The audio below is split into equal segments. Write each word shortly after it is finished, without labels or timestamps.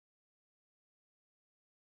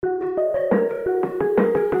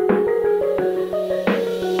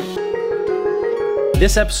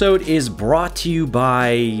This episode is brought to you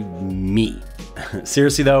by me.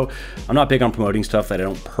 Seriously though, I'm not big on promoting stuff that I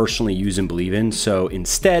don't personally use and believe in, so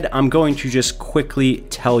instead I'm going to just quickly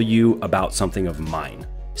tell you about something of mine.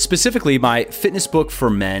 Specifically, my fitness book for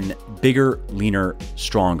men, Bigger, Leaner,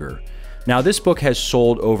 Stronger. Now, this book has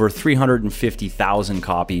sold over 350,000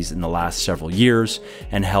 copies in the last several years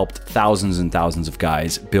and helped thousands and thousands of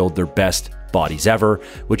guys build their best bodies ever,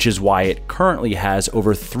 which is why it currently has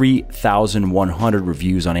over 3,100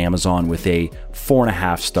 reviews on Amazon with a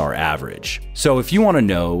 4.5-star average. So if you want to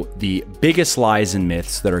know the biggest lies and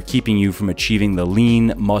myths that are keeping you from achieving the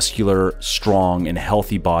lean, muscular, strong, and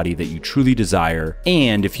healthy body that you truly desire,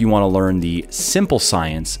 and if you want to learn the simple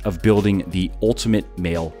science of building the ultimate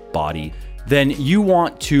male body, then you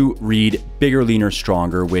want to read Bigger, Leaner,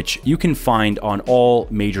 Stronger, which you can find on all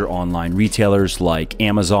major online retailers like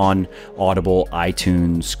Amazon, Audible,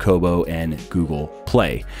 iTunes, Kobo, and Google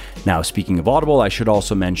Play. Now, speaking of Audible, I should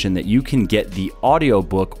also mention that you can get the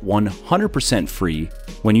audiobook 100% free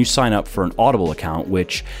when you sign up for an Audible account,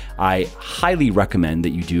 which I highly recommend that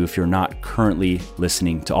you do if you're not currently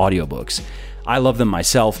listening to audiobooks. I love them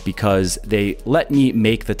myself because they let me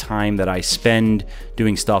make the time that I spend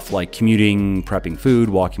doing stuff like commuting, prepping food,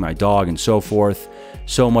 walking my dog, and so forth,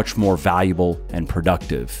 so much more valuable and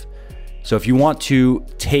productive. So if you want to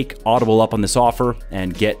take Audible up on this offer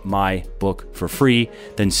and get my book for free,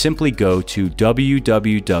 then simply go to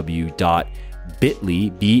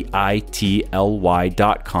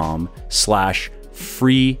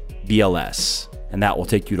www.bit.ly.com/freebls. And that will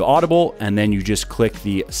take you to Audible, and then you just click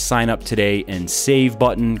the sign up today and save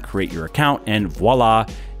button, create your account, and voila,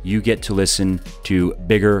 you get to listen to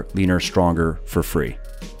Bigger, Leaner, Stronger for free.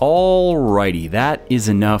 Alrighty, that is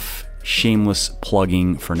enough shameless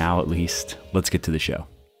plugging for now at least. Let's get to the show.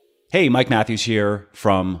 Hey, Mike Matthews here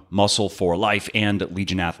from Muscle for Life and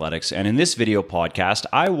Legion Athletics. And in this video podcast,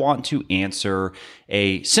 I want to answer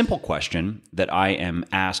a simple question that I am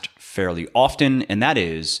asked fairly often, and that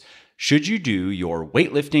is, should you do your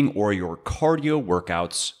weightlifting or your cardio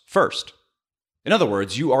workouts first? In other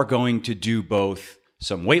words, you are going to do both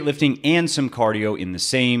some weightlifting and some cardio in the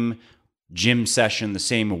same gym session, the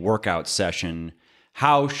same workout session.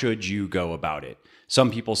 How should you go about it? Some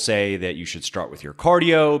people say that you should start with your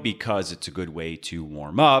cardio because it's a good way to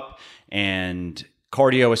warm up, and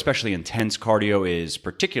cardio, especially intense cardio, is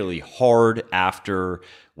particularly hard after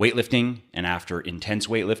weightlifting and after intense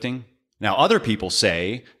weightlifting. Now, other people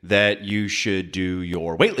say that you should do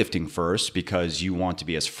your weightlifting first because you want to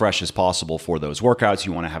be as fresh as possible for those workouts.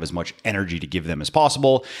 You want to have as much energy to give them as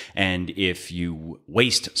possible. And if you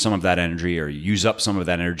waste some of that energy or use up some of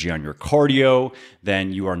that energy on your cardio,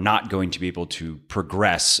 then you are not going to be able to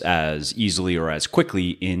progress as easily or as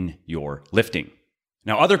quickly in your lifting.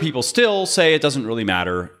 Now, other people still say it doesn't really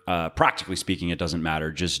matter. Practically speaking, it doesn't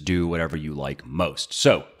matter. Just do whatever you like most.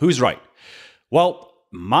 So, who's right? Well,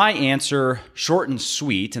 my answer, short and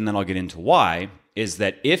sweet, and then I'll get into why, is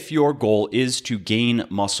that if your goal is to gain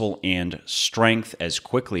muscle and strength as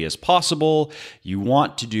quickly as possible, you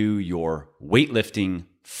want to do your weightlifting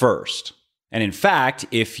first. And in fact,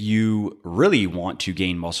 if you really want to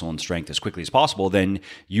gain muscle and strength as quickly as possible, then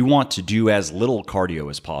you want to do as little cardio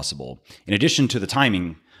as possible. In addition to the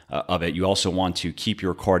timing of it, you also want to keep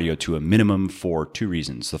your cardio to a minimum for two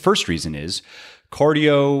reasons. The first reason is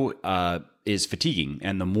cardio is fatiguing,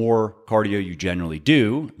 and the more cardio you generally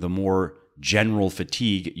do, the more general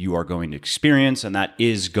fatigue you are going to experience, and that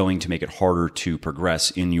is going to make it harder to progress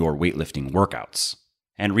in your weightlifting workouts.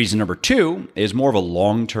 And reason number two is more of a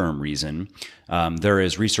long-term reason. There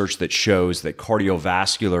is research that shows that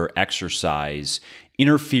cardiovascular exercise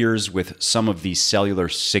interferes with some of the cellular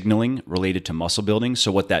signaling related to muscle building.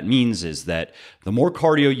 So what that means is that the more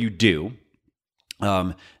cardio you do,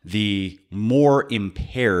 the more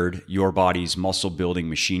impaired your body's muscle building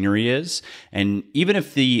machinery is. And even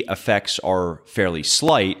if the effects are fairly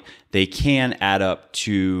slight, they can add up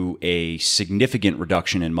to a significant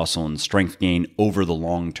reduction in muscle and strength gain over the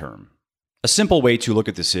long term. A simple way to look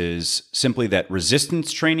at this is simply that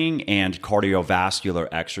resistance training and cardiovascular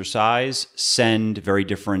exercise send very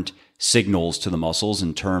different signals to the muscles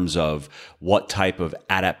in terms of what type of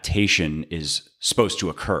adaptation is supposed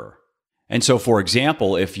to occur. And so, for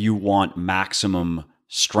example, if you want maximum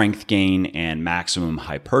strength gain and maximum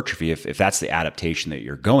hypertrophy, if that's the adaptation that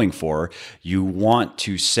you're going for, you want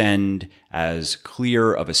to send as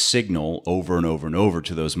clear of a signal over and over and over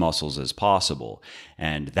to those muscles as possible.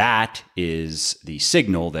 And that is the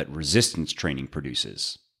signal that resistance training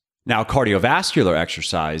produces. Now, cardiovascular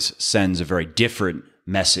exercise sends a very different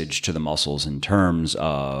message to the muscles in terms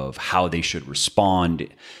of how they should respond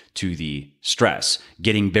to the stress.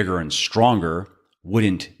 Getting bigger and stronger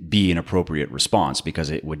wouldn't be an appropriate response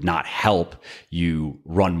because it would not help you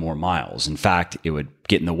run more miles. In fact, it would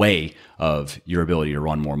get in the way of your ability to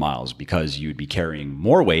run more miles because you'd be carrying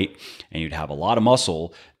more weight and you'd have a lot of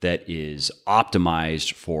muscle that is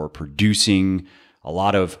optimized for producing a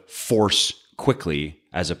lot of force quickly,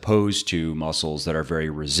 as opposed to muscles that are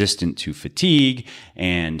very resistant to fatigue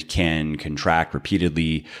and can contract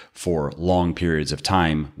repeatedly for long periods of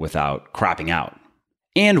time without crapping out.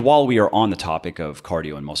 And while we are on the topic of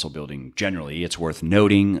cardio and muscle building generally, it's worth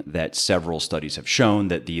noting that several studies have shown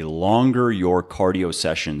that the longer your cardio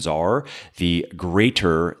sessions are, the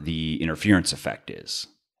greater the interference effect is.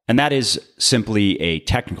 And that is simply a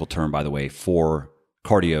technical term, by the way, for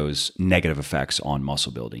cardio's negative effects on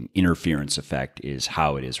muscle building. Interference effect is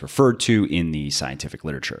how it is referred to in the scientific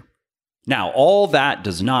literature. Now, all that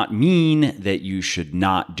does not mean that you should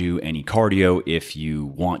not do any cardio if you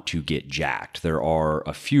want to get jacked. There are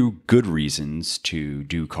a few good reasons to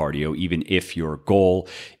do cardio, even if your goal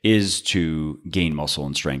is to gain muscle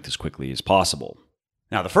and strength as quickly as possible.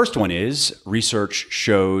 Now, the first one is research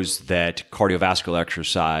shows that cardiovascular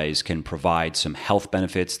exercise can provide some health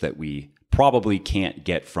benefits that we probably can't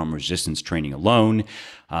get from resistance training alone.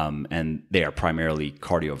 And they are primarily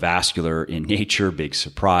cardiovascular in nature, big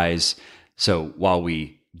surprise. So while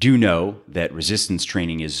we do know that resistance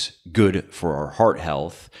training is good for our heart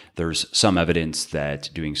health, there's some evidence that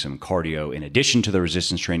doing some cardio in addition to the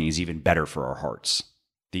resistance training is even better for our hearts.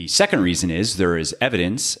 The second reason is there is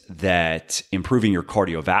evidence that improving your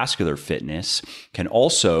cardiovascular fitness can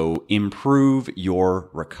also improve your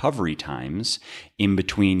recovery times in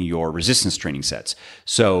between your resistance training sets.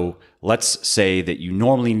 So let's say that you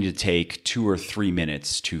normally need to take 2 or 3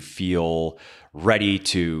 minutes to feel ready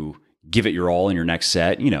to give it your all in your next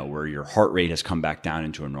set, where your heart rate has come back down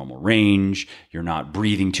into a normal range, you're not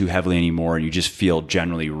breathing too heavily anymore, and you just feel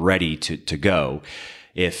generally ready to go.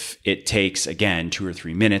 If it takes, again, 2 or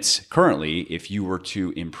 3 minutes, currently, if you were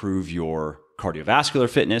to improve your cardiovascular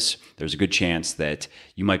fitness, there's a good chance that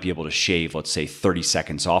you might be able to shave, let's say, 30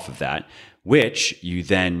 seconds off of that, which you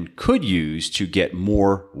then could use to get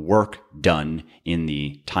more work done in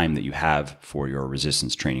the time that you have for your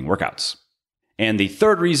resistance training workouts. And the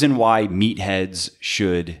third reason why meatheads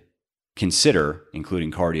should consider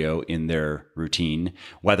including cardio in their routine,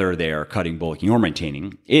 whether they are cutting, bulking, or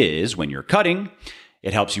maintaining, is when you're cutting,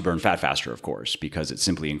 it helps you burn fat faster, of course, because it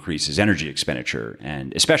simply increases energy expenditure.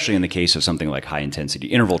 And especially in the case of something like high intensity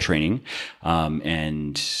interval training. I've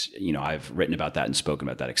written about that and spoken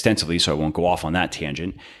about that extensively, so I won't go off on that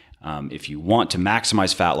tangent. If you want to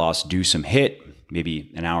maximize fat loss, do some HIIT,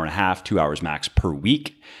 maybe an hour and a half, 2 hours max per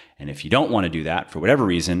week. And if you don't want to do that for whatever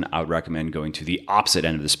reason, I would recommend going to the opposite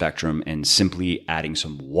end of the spectrum and simply adding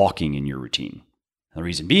some walking in your routine. The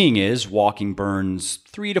reason being is walking burns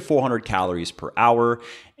 300 to 400 calories per hour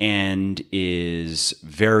and is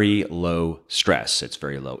very low stress. It's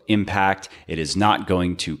very low impact. It is not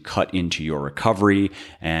going to cut into your recovery,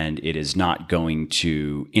 and it is not going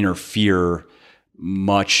to interfere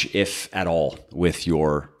much, if at all, with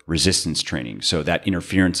your resistance training. So that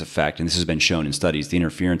interference effect, and this has been shown in studies, the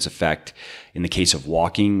interference effect in the case of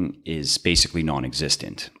walking is basically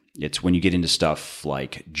non-existent. It's when you get into stuff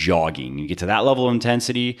like jogging, you get to that level of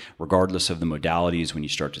intensity, regardless of the modalities, when you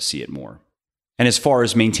start to see it more. And as far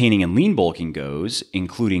as maintaining and lean bulking goes,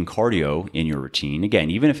 including cardio in your routine, again,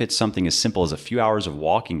 even if it's something as simple as a few hours of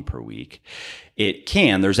walking per week,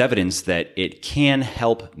 there's evidence that it can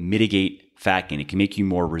help mitigate fat gain. It can make you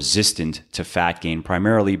more resistant to fat gain,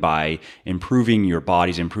 primarily by improving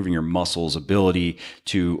your muscles' ability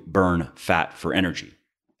to burn fat for energy.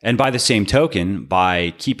 And by the same token,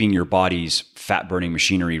 by keeping your body's fat-burning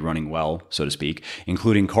machinery running well, so to speak,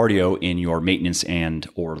 including cardio in your maintenance and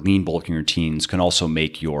or lean bulking routines can also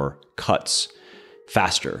make your cuts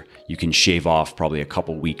faster. You can shave off probably a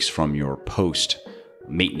couple weeks from your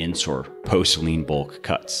post-maintenance or post-lean bulk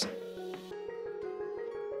cuts.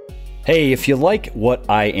 Hey, if you like what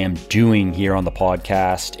I am doing here on the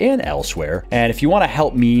podcast and elsewhere, and if you want to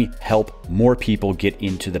help me help more people get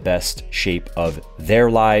into the best shape of their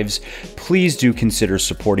lives, please do consider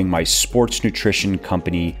supporting my sports nutrition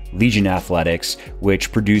company, Legion Athletics,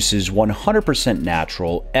 which produces 100%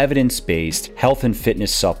 natural, evidence-based health and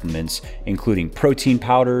fitness supplements, including protein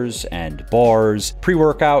powders and bars,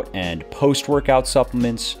 pre-workout and post-workout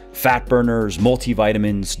supplements, fat burners,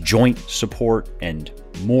 multivitamins, joint support, and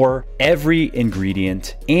more. Every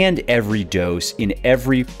ingredient and every dose in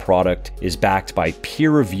every product is backed by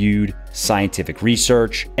peer-reviewed scientific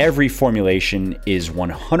research. Every formulation is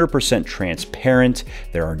 100% transparent.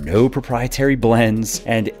 There are no proprietary blends,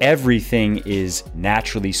 and everything is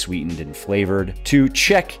naturally sweetened and flavored. To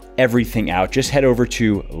check everything out, just head over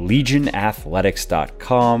to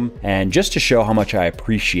legionathletics.com. And just to show how much I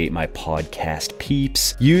appreciate my podcast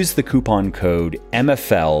peeps, use the coupon code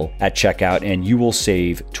MFL at checkout and you will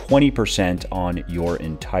save 20% on your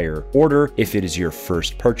entire order if it is your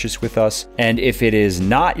first purchase with us. And if it is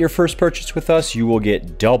not your first purchase with us, you will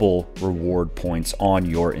get double reward points on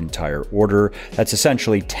your entire order. That's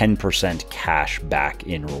essentially 10% cash back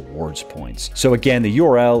in rewards points. So again, the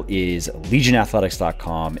URL is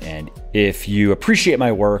legionathletics.com. And if you appreciate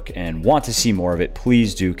my work and want to see more of it,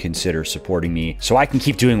 please do consider supporting me so I can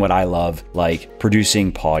keep doing what I love, like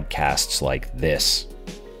producing podcasts like this.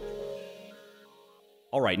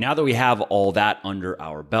 All right, now that we have all that under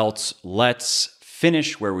our belts, let's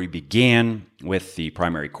finish where we began with the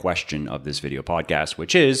primary question of this video podcast,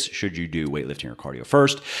 which is, should you do weightlifting or cardio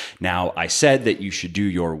first? Now, I said that you should do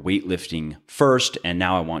your weightlifting first, and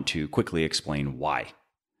now I want to quickly explain why.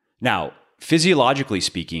 Now, physiologically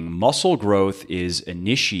speaking, muscle growth is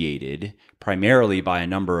initiated primarily by a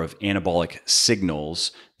number of anabolic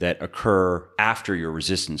signals that occur after your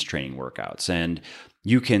resistance training workouts. And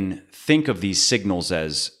you can think of these signals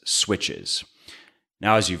as switches.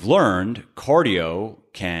 Now, as you've learned, cardio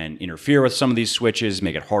can interfere with some of these switches,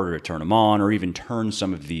 make it harder to turn them on, or even turn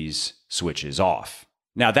some of these switches off.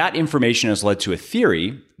 Now, that information has led to a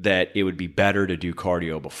theory that it would be better to do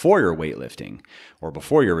cardio before your weightlifting or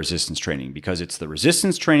before your resistance training, because it's the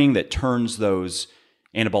resistance training that turns those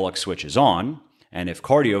anabolic switches on. And if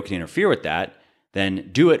cardio can interfere with that, then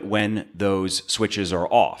do it when those switches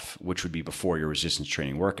are off, which would be before your resistance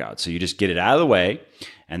training workout. So you just get it out of the way,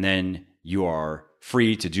 and then you are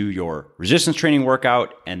free to do your resistance training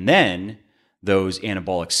workout, and then those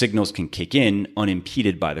anabolic signals can kick in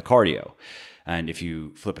unimpeded by the cardio. And if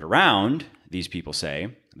you flip it around, these people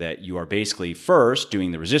say that you are basically first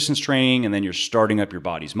doing the resistance training, and then you're starting up your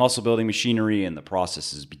body's muscle building machinery, and the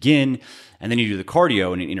processes begin, and then you do the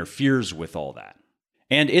cardio, and it interferes with all that.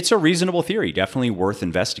 And it's a reasonable theory, definitely worth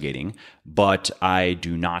investigating, but I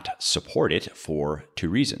do not support it for two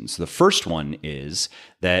reasons. The first one is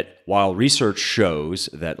that while research shows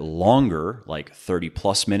that longer, like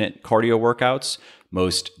 30-plus minute cardio workouts,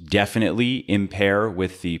 most definitely impair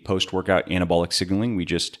with the post-workout anabolic signaling we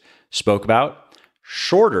just spoke about,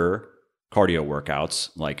 shorter cardio workouts,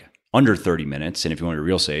 like under 30 minutes, and if you want to be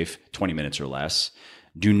real safe, 20 minutes or less,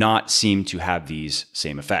 do not seem to have these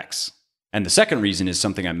same effects. And the second reason is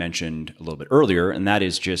something I mentioned a little bit earlier, and that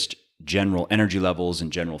is just general energy levels and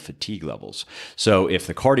general fatigue levels. So if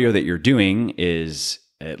the cardio that you're doing is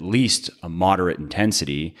at least a moderate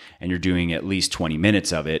intensity and you're doing at least 20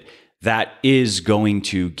 minutes of it, that is going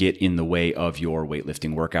to get in the way of your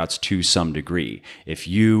weightlifting workouts to some degree. If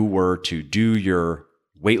you were to do your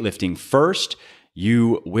weightlifting first,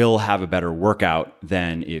 you will have a better workout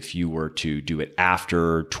than if you were to do it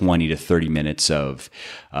after 20 to 30 minutes of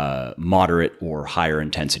moderate or higher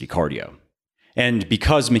intensity cardio. And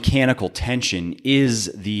because mechanical tension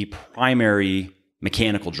is the primary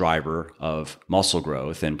mechanical driver of muscle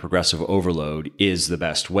growth, and progressive overload is the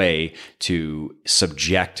best way to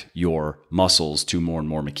subject your muscles to more and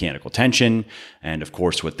more mechanical tension. And of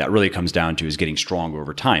course, what that really comes down to is getting stronger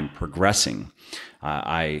over time, progressing.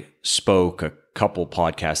 I spoke a couple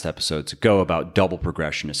podcast episodes ago about double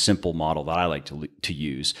progression, a simple model that I like to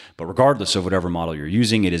use. But regardless of whatever model you're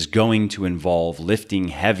using, it is going to involve lifting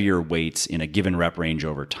heavier weights in a given rep range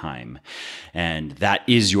over time. And that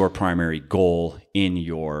is your primary goal in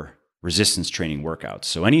your resistance training workouts.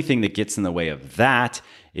 So anything that gets in the way of that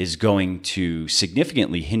is going to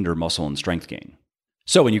significantly hinder muscle and strength gain.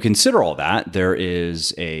 So when you consider all that, there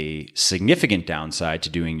is a significant downside to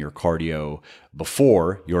doing your cardio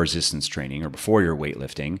before your resistance training or before your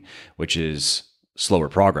weightlifting, which is slower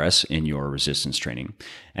progress in your resistance training,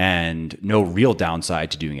 and no real downside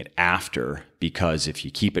to doing it after, because if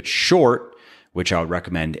you keep it short, which I would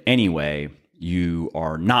recommend anyway, you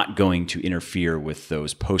are not going to interfere with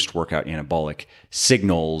those post-workout anabolic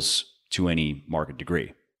signals to any marked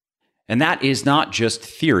degree. And that is not just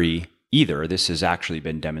theory either. This has actually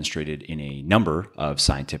been demonstrated in a number of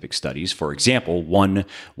scientific studies. For example, one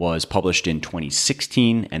was published in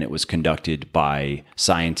 2016, and it was conducted by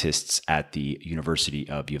scientists at the University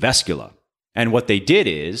of Jyväskylä. And what they did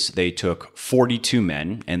is they took 42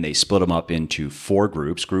 men and they split them up into 4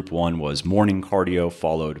 groups. Group 1 was morning cardio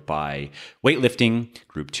followed by weightlifting.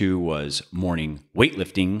 Group 2 was morning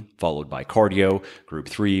weightlifting followed by cardio. Group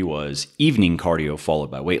 3 was evening cardio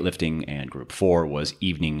followed by weightlifting. And Group 4 was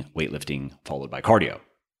evening weightlifting followed by cardio.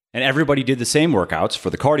 And everybody did the same workouts. For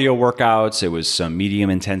the cardio workouts, it was some medium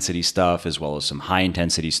intensity stuff as well as some high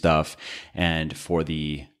intensity stuff. And for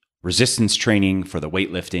the resistance training for the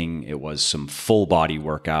weightlifting. It was some full body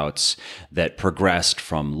workouts that progressed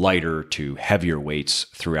from lighter to heavier weights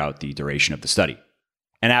throughout the duration of the study.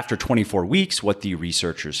 And after 24 weeks, what the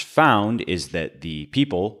researchers found is that the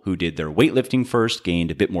people who did their weightlifting first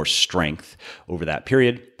gained a bit more strength over that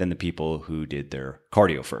period than the people who did their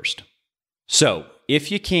cardio first. So,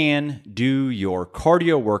 if you can, do your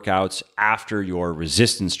cardio workouts after your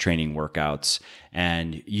resistance training workouts,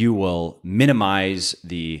 and you will minimize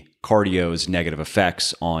the cardio's negative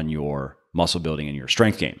effects on your muscle building and your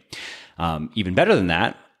strength gain. Even better than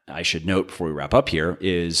that, I should note before we wrap up here,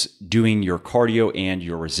 is doing your cardio and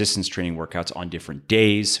your resistance training workouts on different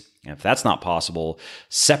days. And if that's not possible,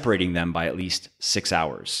 separating them by at least 6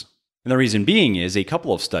 hours. And the reason being is a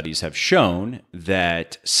couple of studies have shown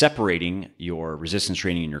that separating your resistance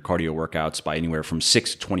training and your cardio workouts by anywhere from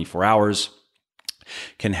 6 to 24 hours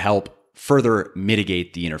can help further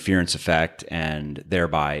mitigate the interference effect and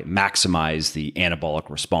thereby maximize the anabolic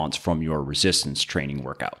response from your resistance training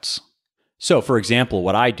workouts. So, for example,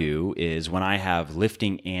 what I do is when I have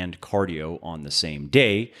lifting and cardio on the same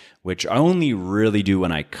day, which I only really do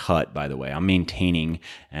when I cut, by the way. I'm maintaining,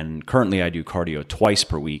 and currently I do cardio twice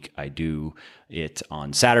per week. I do it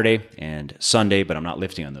on Saturday and Sunday, but I'm not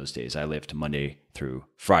lifting on those days. I lift Monday through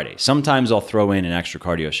Friday. Sometimes I'll throw in an extra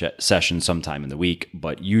cardio session sometime in the week,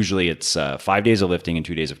 but usually it's 5 days of lifting and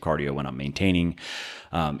 2 days of cardio when I'm maintaining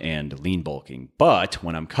and lean bulking. But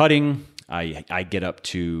when I'm cutting, I get up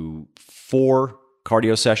to 4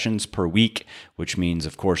 cardio sessions per week, which means,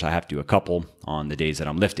 of course, I have to do a couple on the days that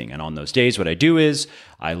I'm lifting. And on those days, what I do is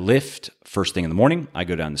I lift first thing in the morning. I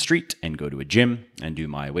go down the street and go to a gym and do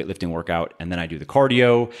my weightlifting workout. And then I do the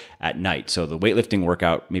cardio at night. So the weightlifting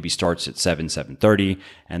workout maybe starts at 7:30.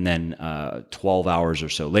 And then 12 hours or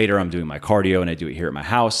so later, I'm doing my cardio, and I do it here at my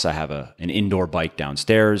house. I have an indoor bike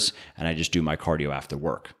downstairs, and I just do my cardio after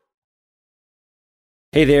work.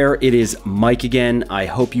 Hey there, it is Mike again. I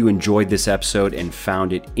hope you enjoyed this episode and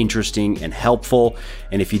found it interesting and helpful.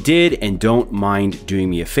 And if you did and don't mind doing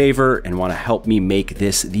me a favor and want to help me make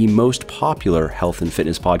this the most popular health and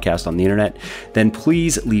fitness podcast on the internet, then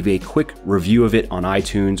please leave a quick review of it on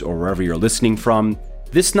iTunes or wherever you're listening from.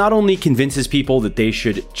 This not only convinces people that they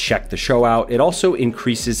should check the show out, it also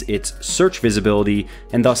increases its search visibility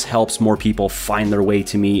and thus helps more people find their way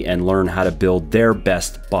to me and learn how to build their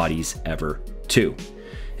best bodies ever too.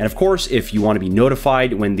 And of course, if you want to be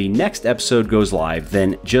notified when the next episode goes live,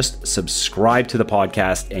 then just subscribe to the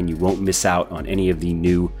podcast and you won't miss out on any of the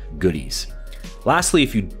new goodies. Lastly,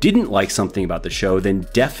 if you didn't like something about the show, then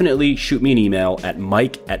definitely shoot me an email at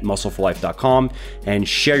mike@muscleforlife.com and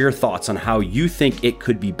share your thoughts on how you think it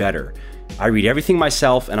could be better. I read everything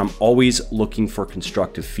myself and I'm always looking for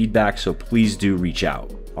constructive feedback, so please do reach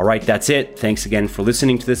out. All right, that's it. Thanks again for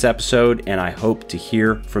listening to this episode, and I hope to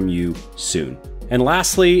hear from you soon. And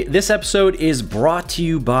lastly, this episode is brought to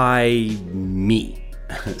you by me.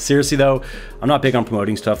 Seriously though, I'm not big on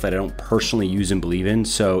promoting stuff that I don't personally use and believe in,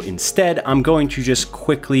 so instead, I'm going to just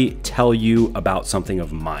quickly tell you about something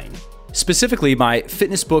of mine. Specifically, my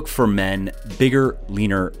fitness book for men, Bigger,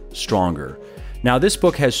 Leaner, Stronger. Now, this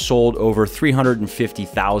book has sold over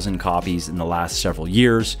 350,000 copies in the last several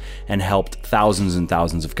years and helped thousands and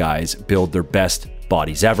thousands of guys build their best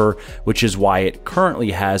bodies ever, which is why it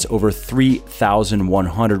currently has over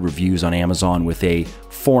 3,100 reviews on Amazon with a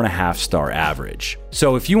 4.5-star average.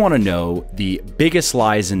 So if you want to know the biggest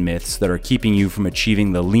lies and myths that are keeping you from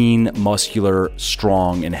achieving the lean, muscular,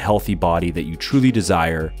 strong, and healthy body that you truly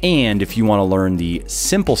desire, and if you want to learn the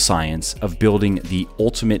simple science of building the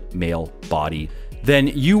ultimate male body, then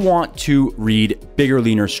you want to read Bigger,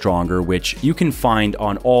 Leaner, Stronger, which you can find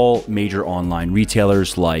on all major online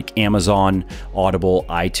retailers like Amazon, Audible,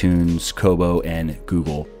 iTunes, Kobo, and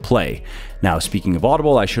Google Play. Now, speaking of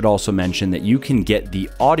Audible, I should also mention that you can get the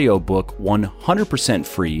audiobook 100%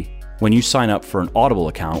 free when you sign up for an Audible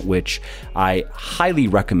account, which I highly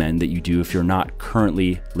recommend that you do if you're not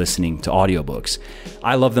currently listening to audiobooks.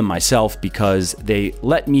 I love them myself because they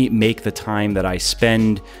let me make the time that I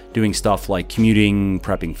spend doing stuff like commuting,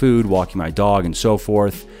 prepping food, walking my dog, and so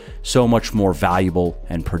forth, so much more valuable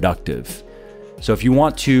and productive. So if you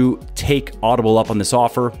want to take Audible up on this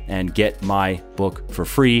offer and get my book for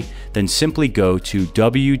free, then simply go to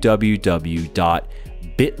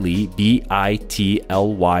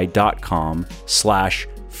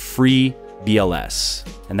bit.ly.com/freebls.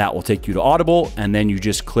 And that will take you to Audible. And then you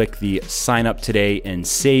just click the sign up today and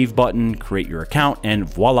save button, create your account, and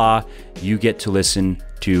voila, you get to listen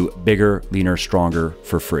to Bigger, Leaner, Stronger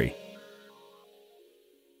for free.